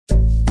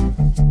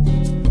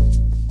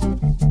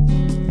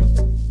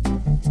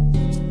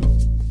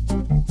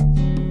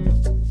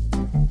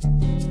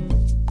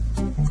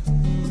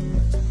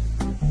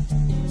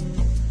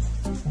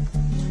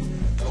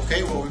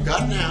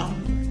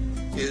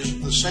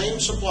same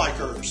supply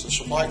curves, the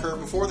supply curve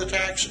before the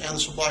tax and the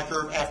supply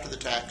curve after the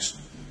tax.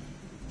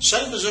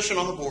 Same position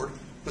on the board,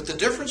 but the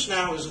difference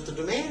now is that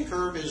the demand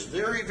curve is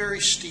very, very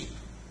steep,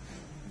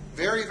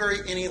 very, very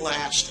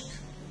inelastic.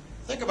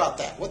 Think about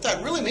that. What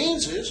that really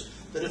means is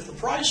that if the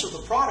price of the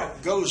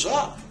product goes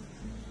up,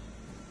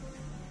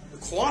 the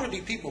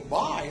quantity people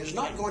buy is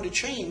not going to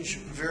change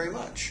very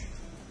much.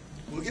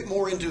 We'll get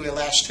more into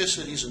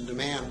elasticities and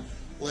demand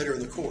later in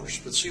the course,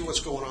 but see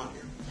what's going on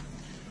here.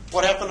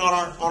 What happened on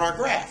our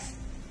graph?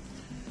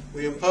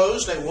 We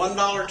imposed a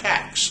 $1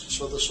 tax,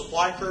 so the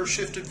supply curve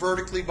shifted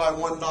vertically by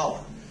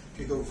 $1.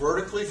 If you go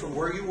vertically from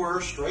where you were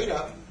straight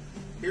up,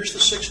 here's the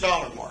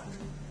 $6 mark.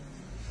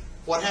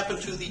 What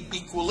happened to the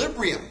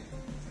equilibrium?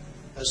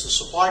 As the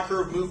supply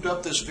curve moved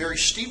up this very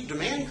steep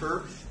demand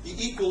curve,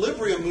 the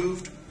equilibrium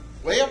moved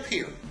way up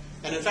here.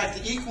 And in fact,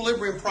 the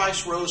equilibrium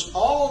price rose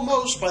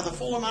almost by the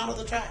full amount of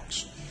the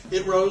tax.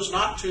 It rose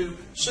not to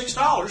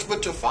 $6,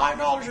 but to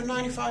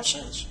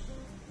 $5.95,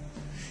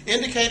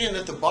 indicating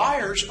that the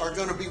buyers are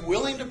going to be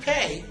willing to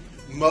pay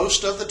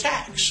most of the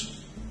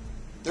tax.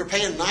 They're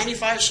paying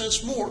 95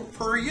 cents more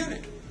per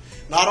unit.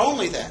 Not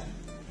only that,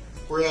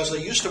 whereas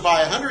they used to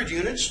buy 100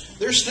 units,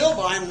 they're still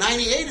buying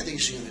 98 of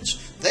these units.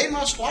 They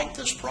must like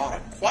this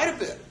product quite a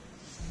bit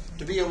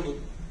to be able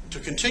to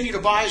continue to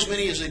buy as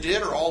many as they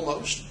did, or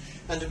almost,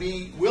 and to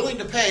be willing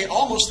to pay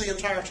almost the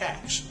entire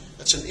tax.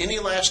 That's an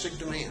inelastic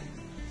demand.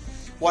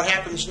 What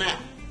happens now?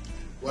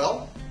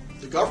 Well,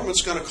 the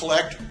government's going to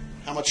collect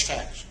how much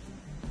tax?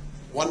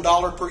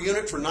 $1 per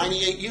unit for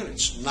 98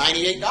 units.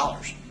 $98.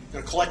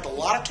 Going to collect a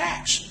lot of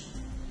tax.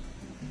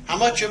 How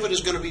much of it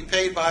is going to be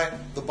paid by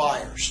the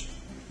buyers?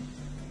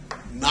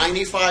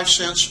 95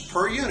 cents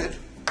per unit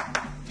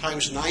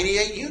times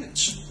 98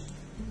 units.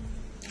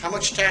 How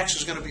much tax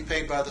is going to be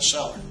paid by the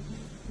seller?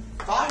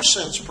 5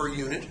 cents per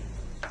unit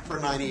for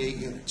 98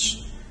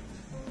 units.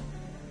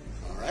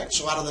 All right,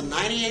 so out of the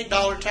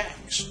 $98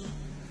 tax,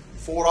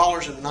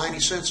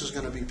 $4.90 is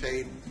going to be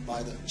paid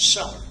by the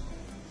seller.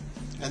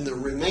 And the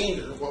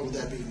remainder, what would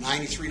that be?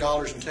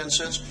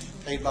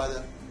 $93.10 paid by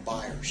the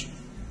buyers.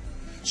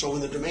 So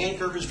when the demand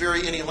curve is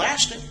very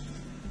inelastic,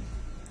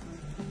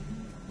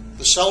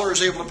 the seller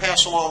is able to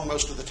pass along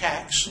most of the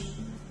tax.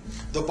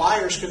 The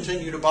buyers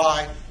continue to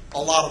buy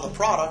a lot of the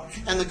product,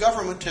 and the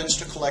government tends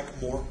to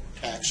collect more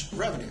tax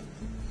revenue.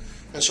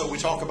 And so we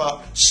talk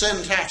about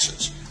sin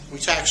taxes. We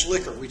tax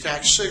liquor, we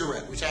tax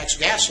cigarette, we tax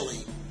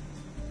gasoline,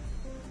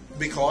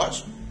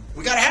 because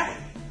we got to have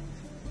them.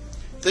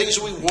 Things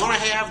that we want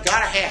to have, got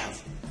to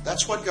have.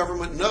 That's what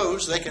government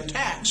knows they can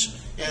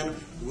tax, and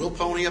we'll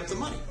pony up the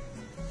money.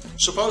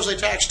 Suppose they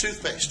tax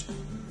toothpaste.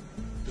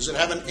 Does it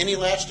have an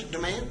inelastic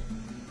demand?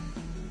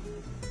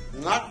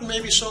 Not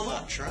maybe so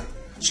much, right?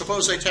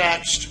 Suppose they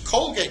taxed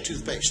Colgate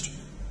toothpaste.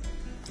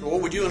 Well,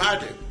 what would you and I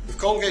do? If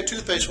Colgate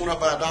toothpaste went up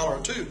by $1 or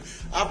 $2,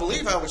 I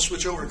believe I would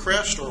switch over to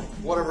Crest or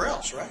whatever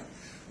else, right?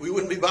 We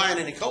wouldn't be buying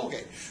any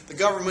Colgate. The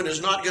government is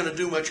not going to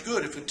do much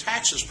good if it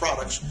taxes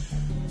products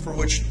for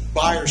which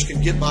buyers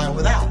can get by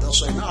without. They'll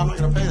say, no, I'm not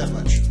going to pay that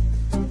much.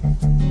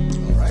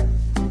 All right?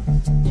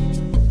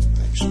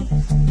 Thanks.